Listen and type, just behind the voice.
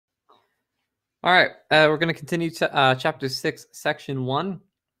All right, we're going to continue to chapter 6, section 1.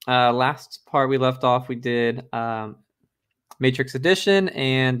 Last part we left off, we did matrix addition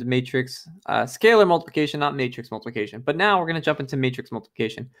and matrix scalar multiplication, not matrix multiplication. But now we're going to jump into matrix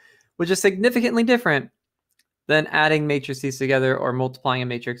multiplication, which is significantly different than adding matrices together or multiplying a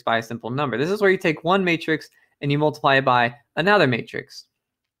matrix by a simple number. This is where you take one matrix and you multiply it by another matrix.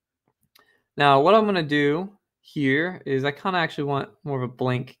 Now, what I'm going to do here is I kind of actually want more of a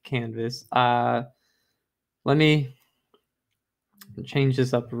blank canvas. Let me change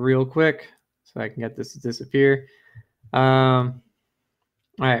this up real quick so I can get this to disappear. All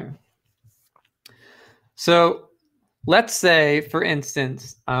right. So let's say, for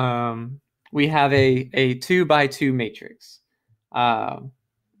instance, we have a 2 by 2 matrix. I'll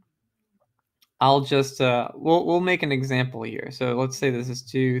just we'll make an example here. So let's say this is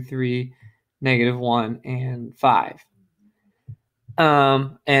 2, 3, -1, and 5.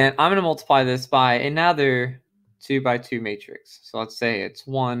 And I'm going to multiply this by another 2 by 2 matrix. So let's say it's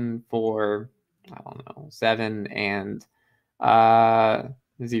 1, 4, I don't know, 7, and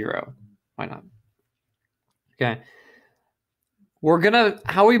 0. Why not? Okay. We're gonna,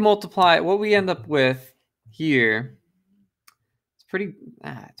 how we multiply, what we end up with here, it's pretty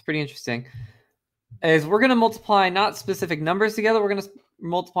interesting, is we're gonna multiply not specific numbers together, we're gonna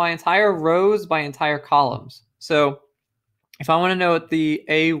multiply entire rows by entire columns. So if I want to know what the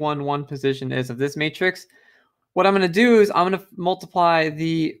A11 position is of this matrix, what I'm going to do is I'm going to multiply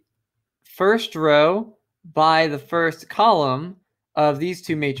the first row by the first column of these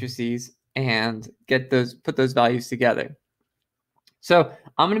two matrices and put those values together. So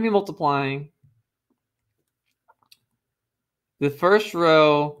I'm going to be multiplying the first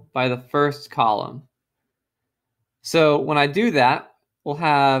row by the first column. So when I do that, we'll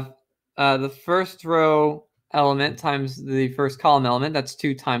have the first row element times the first column element. That's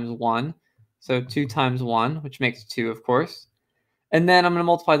 2 times 1. So 2 times 1, which makes 2, of course. And then I'm going to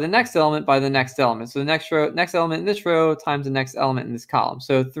multiply the next element by the next element. So the next element in this row times the next element in this column.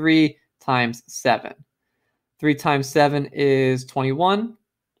 So 3 times 7. 3 times 7 is 21.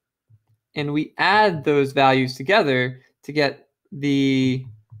 And we add those values together to get the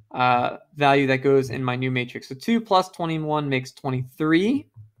value that goes in my new matrix. So 2 plus 21 makes 23.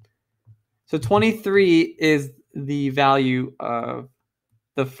 So 23 is the value of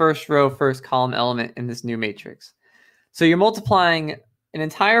the first row, first column element in this new matrix. So you're multiplying an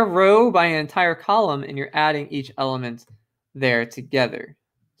entire row by an entire column, and you're adding each element there together.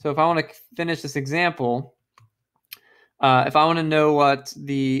 So if I want to finish this example, if I want to know what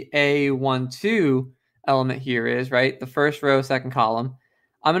the A12 element here is, right, the first row, second column,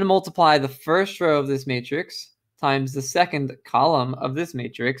 I'm going to multiply the first row of this matrix times the second column of this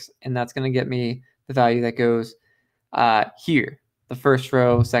matrix, and that's going to get me the value that goes here, the first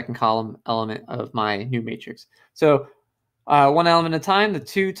row, second column element of my new matrix. So one element at a time, the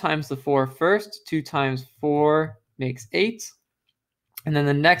 2 times the 4 first, 2 times 4 makes 8, and then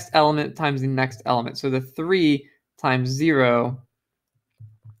the next element times the next element. So the 3 times 0,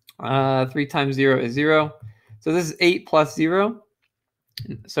 3 times 0 is 0. So this is 8 plus 0.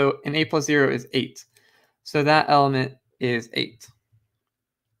 So an 8 plus 0 is 8. So that element is 8.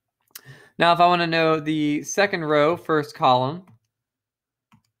 Now, if I want to know the second row, first column,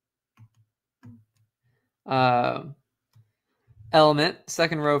 element,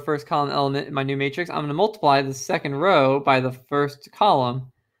 second row, first column element in my new matrix, I'm going to multiply the second row by the first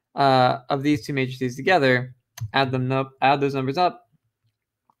column of these two matrices together, add those numbers up,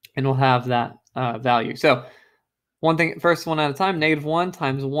 and we'll have that value. So first one at a time, -1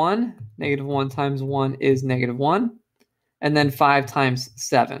 times 1. -1 times 1 is -1. And then 5 times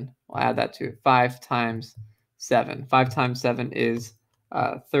 7. We'll add that to it. 5 times 7. 5 times 7 is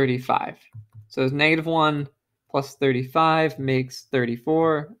 35. So it's -1 plus 35 makes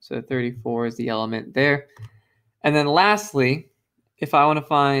 34. So 34 is the element there. And then lastly, if I want to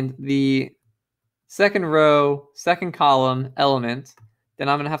find the second row, second column element, then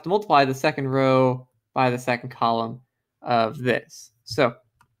I'm going to have to multiply the second row by the second column of this. So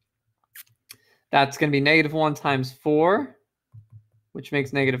that's going to be -1 times 4, which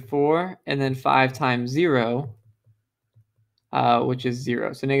makes -4, and then 5 times 0, which is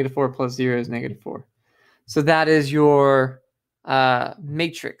 0. So -4 plus 0 is -4. So that is your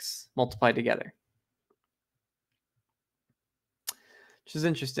matrix multiplied together, which is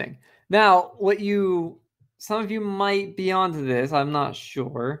interesting. Now, some of you might be onto this. I'm not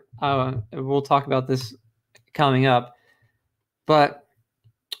sure. We'll talk about this coming up. But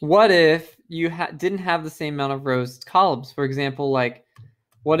what if you didn't have the same amount of rows as columns? For example, like,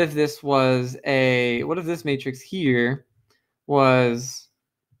 what if this matrix here was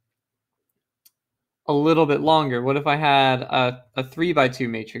a little bit longer. What if I had a 3 by 2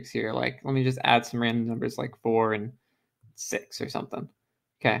 matrix here? Like, let me just add some random numbers like 4 and 6 or something.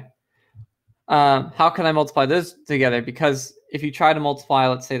 Okay. How can I multiply those together? Because if you try to multiply,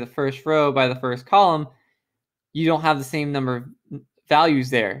 let's say, the first row by the first column, you don't have the same number of values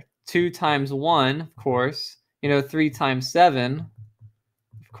there. 2 times 1, of course. 3 times 7,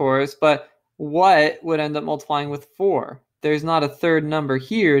 of course. But what would end up multiplying with 4? There's not a third number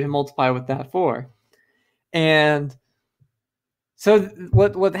here to multiply with that 4. And so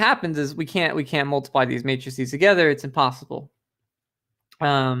what happens is we can't multiply these matrices together. It's impossible.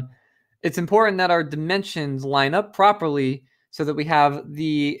 It's important that our dimensions line up properly so that we have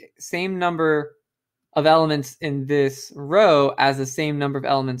the same number of elements in this row as the same number of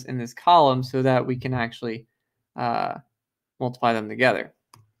elements in this column, so that we can actually multiply them together.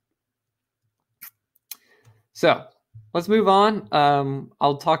 So let's move on.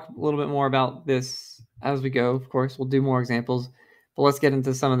 I'll talk a little bit more about this as we go. Of course, we'll do more examples, but let's get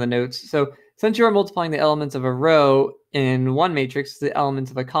into some of the notes. So since you are multiplying the elements of a row in one matrix to the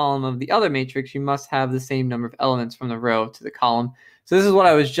elements of a column of the other matrix, you must have the same number of elements from the row to the column. So this is what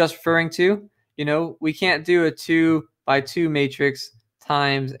I was just referring to. We can't do a 2 by 2 matrix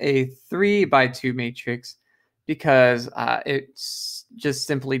times a 3 by 2 matrix because it just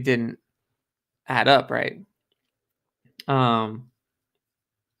simply didn't add up, right?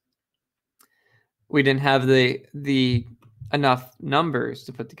 We didn't have the enough numbers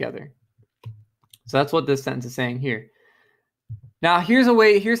to put together. So that's what this sentence is saying here. Now, here's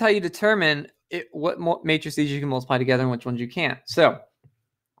how you determine what matrices you can multiply together and which ones you can't. So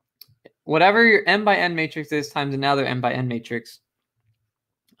whatever your m by n matrix is times another m by n matrix.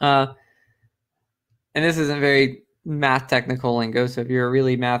 And this isn't very math technical lingo, so if you're a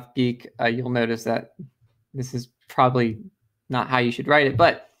really math geek, you'll notice that this is probably not how you should write it,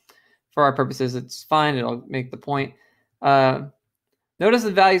 but for our purposes, it's fine. It'll make the point. Notice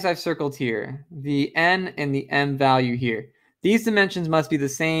the values I've circled here, the n and the m value here. These dimensions must be the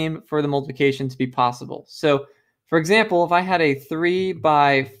same for the multiplication to be possible. So, for example, if I had a 3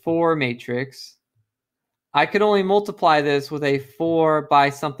 by 4 matrix, I could only multiply this with a 4 by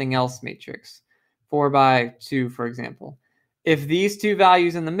something else matrix, 4 by 2, for example. If these two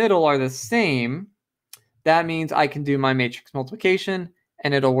values in the middle are the same, that means I can do my matrix multiplication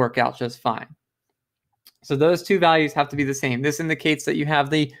and it'll work out just fine. So those two values have to be the same. This indicates that you have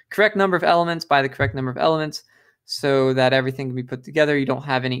the correct number of elements by the correct number of elements so that everything can be put together. You don't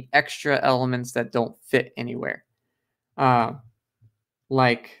have any extra elements that don't fit anywhere.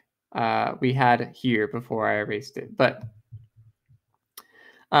 Like we had here before I erased it. But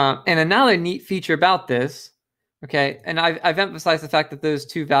and another neat feature about this, okay, and I've emphasized the fact that those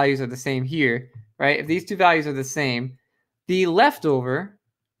two values are the same here, right? If these two values are the same, the leftover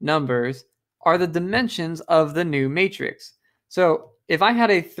numbers are the dimensions of the new matrix. So if I had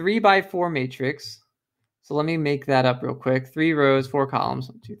a 3 by 4 matrix, so let me make that up real quick. 3 rows, 4 columns.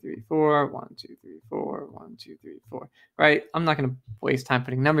 1, 2, 3, 4. 1, 2, 3, 4. 1, 2, 3, 4. Right? I'm not going to waste time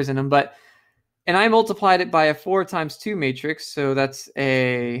putting numbers in them, and I multiplied it by a 4 times 2 matrix. So that's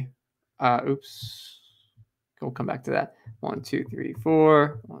a, oops. We'll come back to that. 1, 2, 3,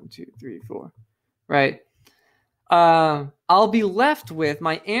 4. 1, 2, 3, 4. Right? I'll be left with,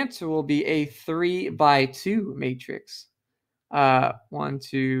 my answer will be a 3 by 2 matrix. 1,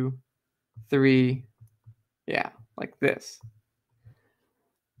 2, 3, yeah, like this.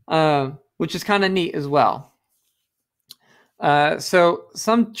 Which is kind of neat as well. So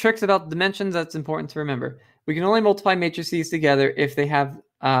some tricks about dimensions that's important to remember. We can only multiply matrices together if they have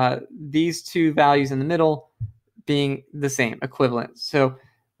these two values in the middle being the same, equivalent. So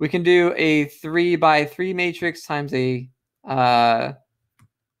we can do a 3 by 3 matrix times a,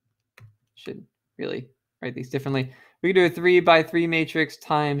 should really write these differently. We can do a 3 by 3 matrix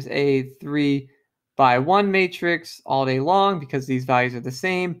times a 3 by 1 matrix all day long because these values are the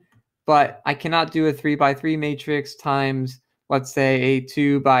same. But I cannot do a 3 by 3 matrix times, let's say, a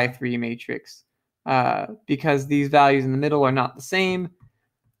 2 by 3 matrix because these values in the middle are not the same.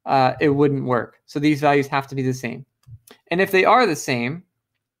 It wouldn't work. So these values have to be the same. And if they are the same,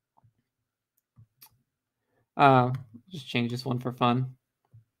 just change this one for fun.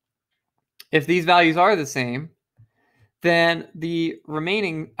 If these values are the same, then the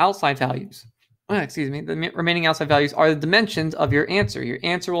remaining outside values, the remaining outside values are the dimensions of your answer. Your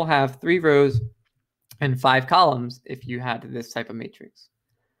answer will have 3 rows and 5 columns if you had this type of matrix.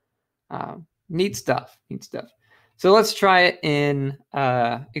 Neat stuff, neat stuff. So let's try it in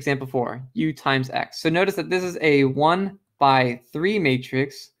example 4, u times x. So notice that this is a 1 by 3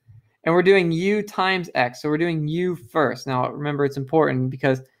 matrix, and we're doing u times x. So we're doing u first. Now remember, it's important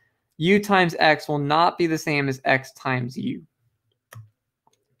because U times X will not be the same as X times U.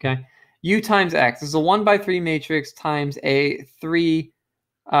 Okay, U times X. This is a 1 by 3 matrix times a 3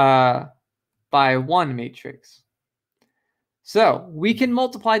 by 1 matrix. So we can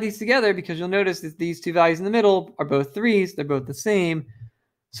multiply these together because you'll notice that these two values in the middle are both 3s. They're both the same.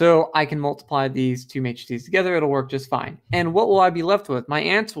 So I can multiply these two matrices together. It'll work just fine. And what will I be left with? My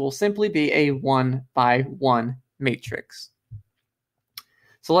answer will simply be a 1 by 1 matrix.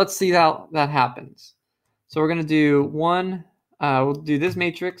 So let's see how that happens. So we're going to do we'll do this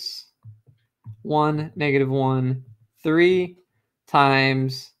matrix, 1, -1, 3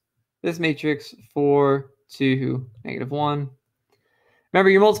 times this matrix, 4, 2, -1. Remember,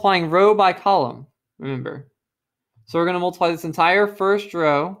 you're multiplying row by column, remember. So we're going to multiply this entire first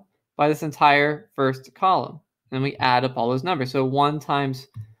row by this entire first column. And then we add up all those numbers. So 1 times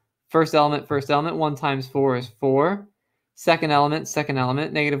first element, 1 times 4 is 4. Second element,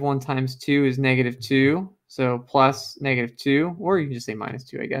 -1 times 2 is -2. So plus -2, or you can just say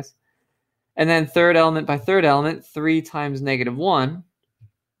 -2, I guess. And then third element by third element, 3 times -1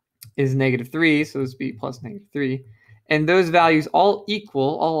 is -3. So this would be plus -3. And those values all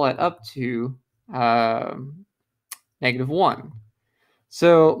add up to -1.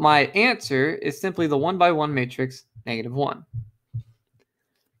 So my answer is simply the 1 by 1 matrix, -1.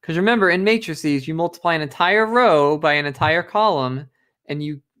 Because remember, in matrices, you multiply an entire row by an entire column, and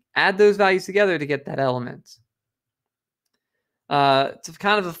you add those values together to get that element. It's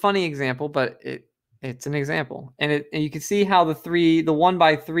kind of a funny example, but it's an example. And you can see how the 1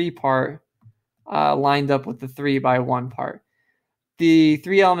 by 3 part lined up with the 3 by 1 part. The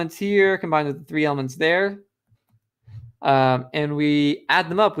 3 elements here combined with the 3 elements there. And we add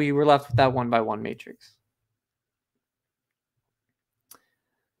them up, we were left with that 1 by 1 matrix.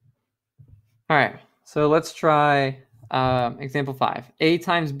 All right, so let's try example 5. A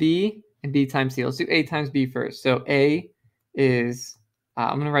times B and B times C. Let's do A times B first. So A is,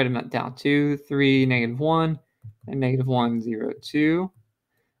 I'm going to write them down, 2, 3, -1, and -1, 0, 2.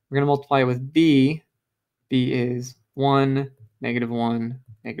 We're going to multiply it with B. B is 1, -1,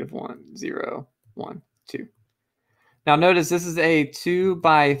 -1, 0, 1, 2. Now notice this is a 2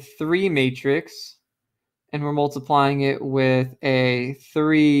 by 3 matrix, and we're multiplying it with a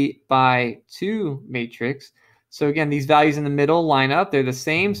 3 by 2 matrix. So again, these values in the middle line up. They're the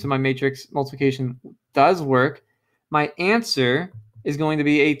same, so my matrix multiplication does work. My answer is going to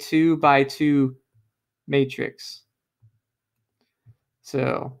be a 2 by 2 matrix.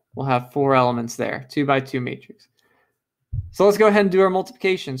 So we'll have 4 elements there, 2 by 2 matrix. So let's go ahead and do our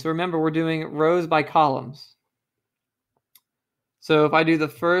multiplication. So remember, we're doing rows by columns. So if I do the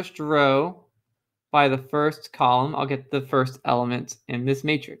first row by the first column, I'll get the first element in this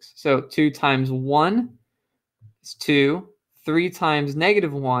matrix. So 2 times 1 is 2. 3 times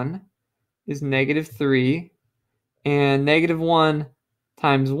 -1 is -3. And -1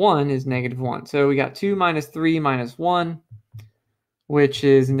 times 1 is -1. So we got 2 minus 3 minus 1, which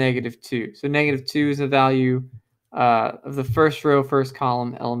is -2. So -2 is the value of the first row, first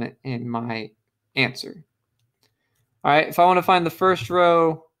column element in my answer. All right, if I want to find the first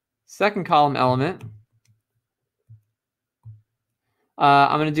row, second column element,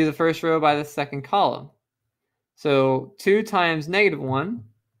 I'm going to do the first row by the second column. So 2 times -1,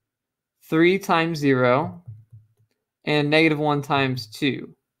 3 times 0, and -1 times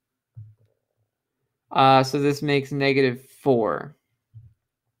 2. So this makes -4.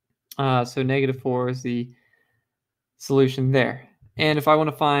 So -4 is the solution there. And if I want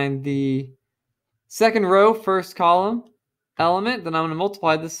to find the second row, first column element, then I'm going to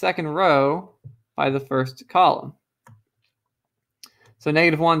multiply the second row by the first column. So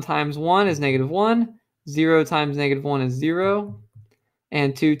 -1 times 1 is -1, 0 times -1 is 0,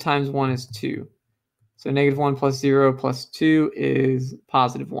 and 2 times 1 is 2. So -1 plus 0 plus 2 is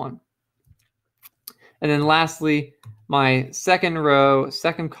 +1. And then lastly, my second row,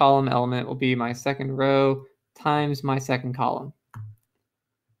 second column element will be my second row times my second column.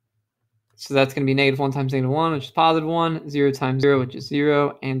 So that's going to be -1 times -1, which is +1, 0 times 0, which is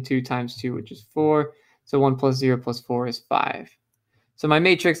 0, and 2 times 2, which is 4. So 1 plus 0 plus 4 is 5. So my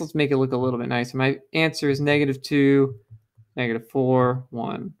matrix, let's make it look a little bit nicer. My answer is -2, -4,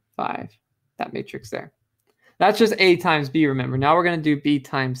 1, 5. That matrix there. That's just A times B, remember. Now we're going to do B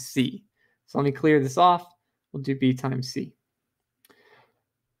times C. So let me clear this off. We'll do B times C.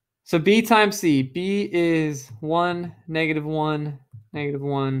 So B times C. B is 1, -1,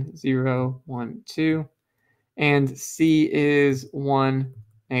 -1, 0, 1, 2. And C is 1,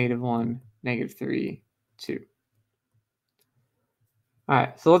 -1, -3, 2. All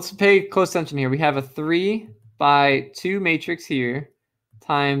right, so let's pay close attention here. We have a 3 by 2 matrix here,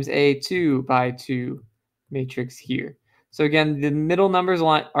 times a 2 by 2 matrix here. So again, the middle numbers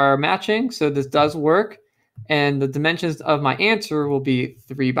are matching, so this does work. And the dimensions of my answer will be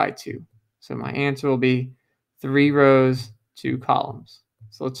 3 by 2. So my answer will be 3 rows, 2 columns.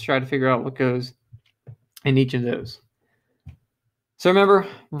 So let's try to figure out what goes in each of those. So remember,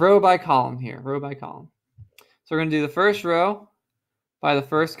 row by column here, row by column. So we're going to do the first row by the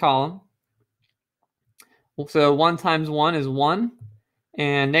first column. So 1 times 1 is 1,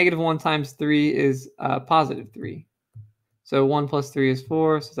 and negative 1 times 3 is positive 3. So 1 plus 3 is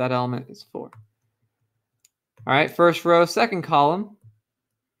 4, so that element is 4. All right, first row, second column,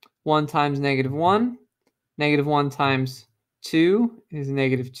 1 times negative 1. Negative 1 times 2 is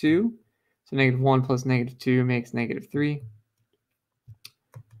negative 2. So negative 1 plus negative 2 makes negative 3.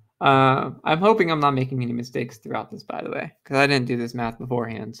 I'm hoping I'm not making any mistakes throughout this, by the way, because I didn't do this math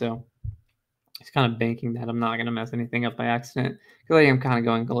beforehand. So it's kind of banking that I'm not going to mess anything up by accident, because I am kind of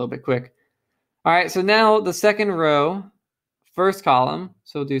going a little bit quick. All right, so now the second row, first column.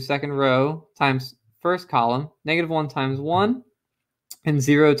 So we'll do second row times first column, negative 1 times 1, and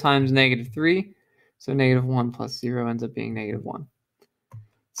 0 times negative 3. So negative 1 plus 0 ends up being negative 1.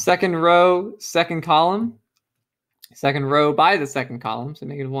 Second row, second column. Second row by the second column. So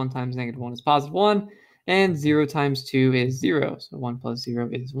negative 1 times negative 1 is positive 1. And 0 times 2 is 0. So 1 plus 0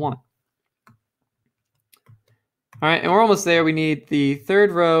 is 1. All right, and we're almost there. We need the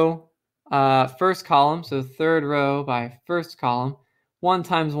third row, first column. So third row by first column. 1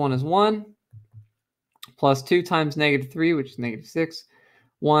 times 1 is 1. Plus 2 times negative 3, which is negative 6.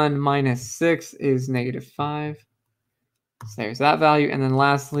 1 minus 6 is negative 5. So there's that value. And then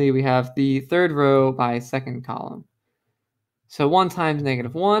lastly, we have the third row by second column. So 1 times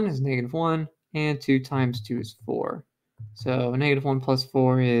negative 1 is negative 1, and 2 times 2 is 4. So negative 1 plus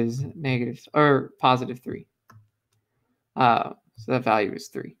 4 is positive 3. So that value is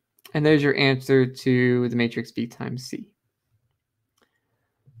 3. And there's your answer to the matrix B times C.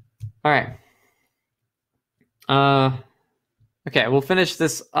 All right. Okay, we'll finish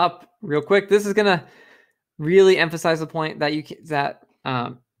this up real quick. This is gonna really emphasize the point that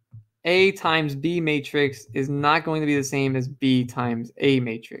A times B matrix is not going to be the same as B times A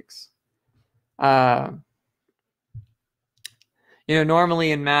matrix.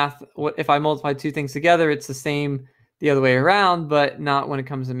 Normally in math, if I multiply two things together, it's the same the other way around, but not when it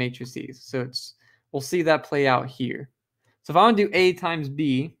comes to matrices. So we'll see that play out here. So if I want to do A times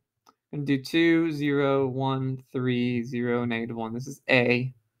B, I'm going to do 2, 0, 1, 3, 0, negative 1. This is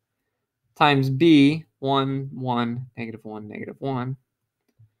A times B, 1, 1, negative 1, negative 1.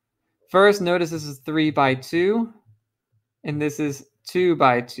 First, notice this is 3 by 2, and this is 2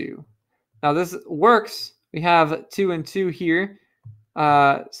 by 2. Now this works. We have 2 and 2 here,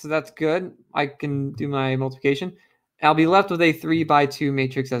 so that's good. I can do my multiplication. I'll be left with a 3 by 2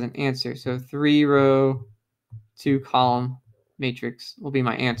 matrix as an answer. So 3 row, 2 column matrix will be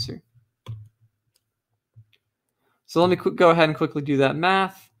my answer. So let me go ahead and quickly do that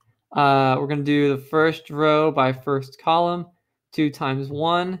math. We're going to do the first row by first column, 2 times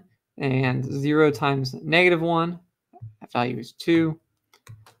 1, and 0 times negative 1. That value is 2.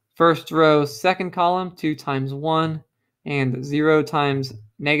 First row, second column, 2 times 1, and 0 times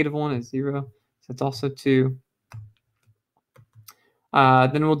negative 1 is 0. So it's also 2.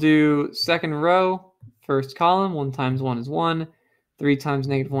 Then we'll do second row, first column, 1 times 1 is 1. 3 times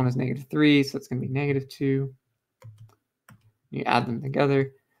negative 1 is negative 3, so it's going to be negative 2. You add them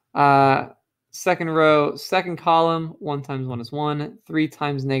together. Second row, second column, 1 times 1 is 1. 3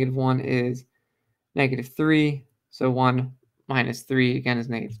 times negative 1 is negative 3. So 1 minus 3, again, is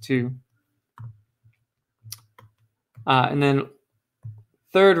negative 2. And then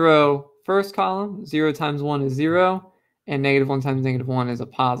third row, first column, 0 times 1 is 0. And negative 1 times negative 1 is a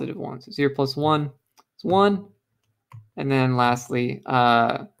positive 1. So 0 plus 1 is 1. And then lastly,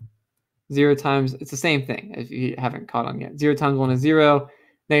 0 times, it's the same thing if you haven't caught on yet. 0 times 1 is 0.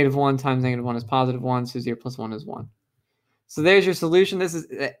 Negative 1 times negative 1 is positive 1. So 0 plus 1 is 1. So there's your solution. This is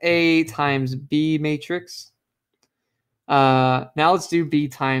A times B matrix. Now let's do B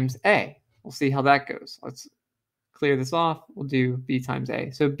times A. We'll see how that goes. Let's clear this off. We'll do B times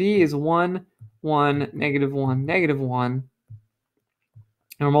A. So B is 1, 1, negative 1, negative 1. And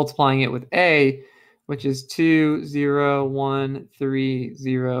we're multiplying it with A, which is 2, 0, 1, 3,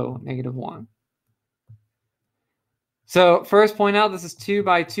 0, negative 1. So first point out, this is 2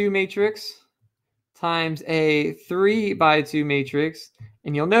 by 2 matrix times a 3 by 2 matrix.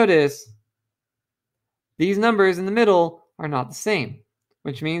 And you'll notice these numbers in the middle are not the same,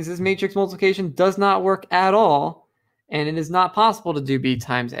 which means this matrix multiplication does not work at all, and it is not possible to do B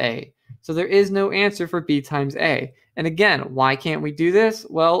times A. So there is no answer for B times A. And again, why can't we do this?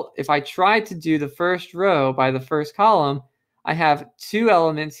 Well, if I try to do the first row by the first column, I have 2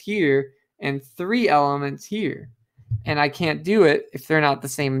 elements here and 3 elements here. And I can't do it if they're not the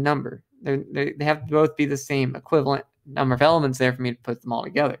same number. They have to both be the same equivalent number of elements there for me to put them all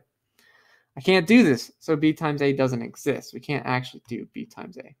together. I can't do this, so b times a doesn't exist. We can't actually do b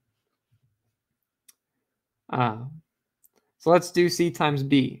times a. So let's do c times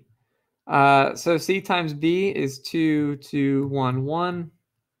b. So c times b is 2, 2, 1, 1.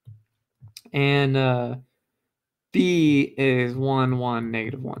 And b is 1, 1,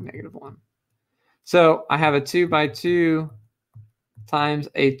 negative 1, negative 1. So I have a 2 by 2 times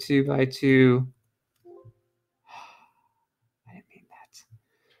a 2 by 2. I didn't mean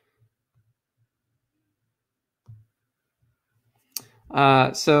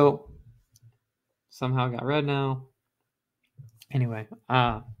that. So somehow got red now. Anyway,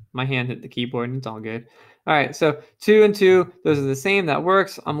 my hand hit the keyboard and it's all good. All right, so 2 and 2, those are the same. That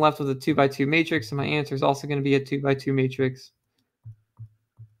works. I'm left with a 2 by 2 matrix, and my answer is also going to be a 2 by 2 matrix.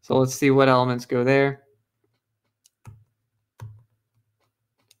 So let's see what elements go there.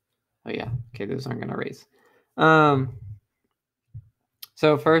 Oh yeah, okay, those aren't going to erase.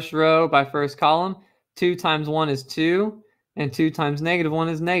 So first row by first column, 2 times 1 is 2, and 2 times negative 1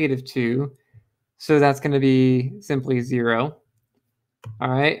 is negative 2. So that's going to be simply 0. All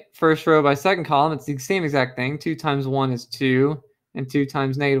right, first row by second column, it's the same exact thing. 2 times 1 is 2, and 2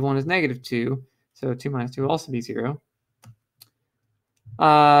 times negative 1 is negative 2. So 2 minus 2 will also be 0.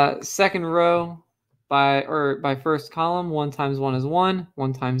 Second row by first column, 1 times 1 is 1.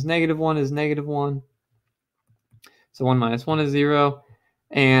 1 times negative 1 is negative 1. So 1 minus 1 is 0.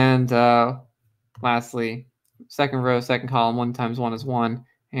 And lastly, second row, second column, 1 times 1 is 1.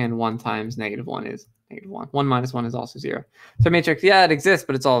 And 1 times negative 1 is negative 1. 1 minus 1 is also 0. So matrix, yeah, it exists,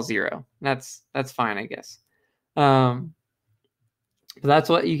 but it's all 0. That's fine, I guess. But that's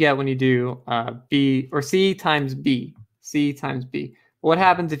what you get when you do B or C times B. C times B. What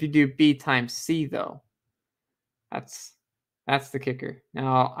happens if you do B times C, though? That's the kicker.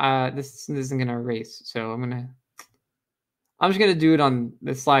 Now, this isn't going to erase, so I'm just going to do it on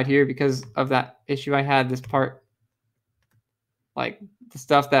this slide here because of that issue I had, this part. Like, this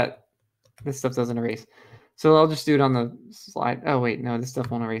stuff doesn't erase. So I'll just do it on the slide. Oh, wait, no, this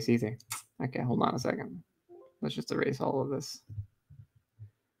stuff won't erase either. Okay, hold on a second. Let's just erase all of this.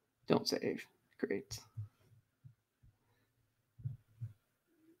 Don't save. Great.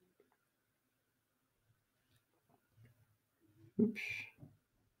 Oops.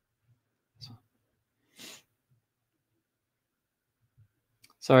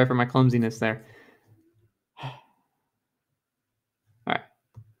 Sorry for my clumsiness there. All right.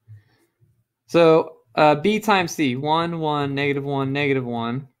 So B times C, 1, 1, negative 1, negative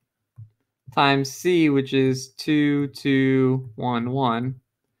 1, times C, which is 2, 2, 1, 1.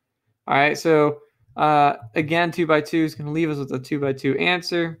 All right, so again, 2 by 2 is going to leave us with a 2 by 2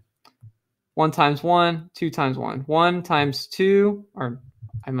 answer. 1 times 1, 2 times 1. 1 times 2, or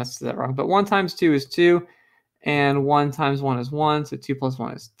I must have said that wrong, but 1 times 2 is 2, and 1 times 1 is 1, so 2 plus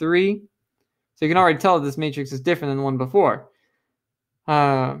 1 is 3. So you can already tell that this matrix is different than the one before.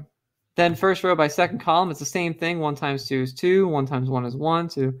 Then first row by second column, it's the same thing. 1 times 2 is 2, 1 times 1 is 1,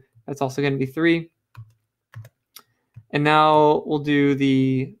 so that's also going to be 3. And now we'll do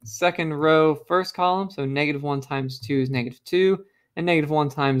the second row first column, so negative 1 times 2 is negative 2, and negative 1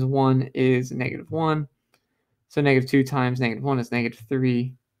 times 1 is negative 1. So negative 2 times negative 1 is negative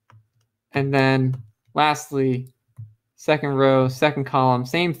 3. And then lastly, second row, second column,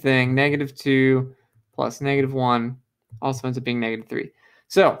 same thing, negative 2 plus negative 1 also ends up being negative 3.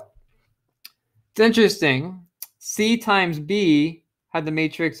 So it's interesting. C times B had the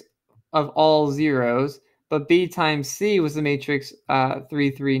matrix of all zeros, but B times C was the matrix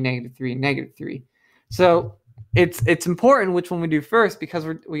 3, 3, negative 3, negative 3. So it's important which one we do first because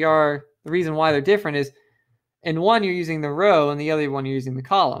the reason why they're different is in one you're using the row and the other one you're using the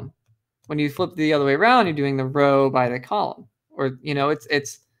column. When you flip the other way around, you're doing the row by the column, or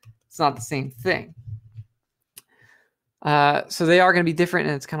it's not the same thing. So they are going to be different,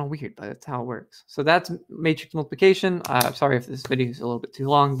 and it's kind of weird, but that's how it works. So that's matrix multiplication. Sorry if this video is a little bit too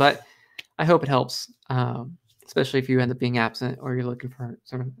long, but I hope it helps, especially if you end up being absent or you're looking for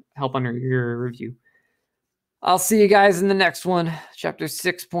sort of help under your review. I'll see you guys in the next one, chapter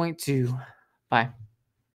 6.2. Bye.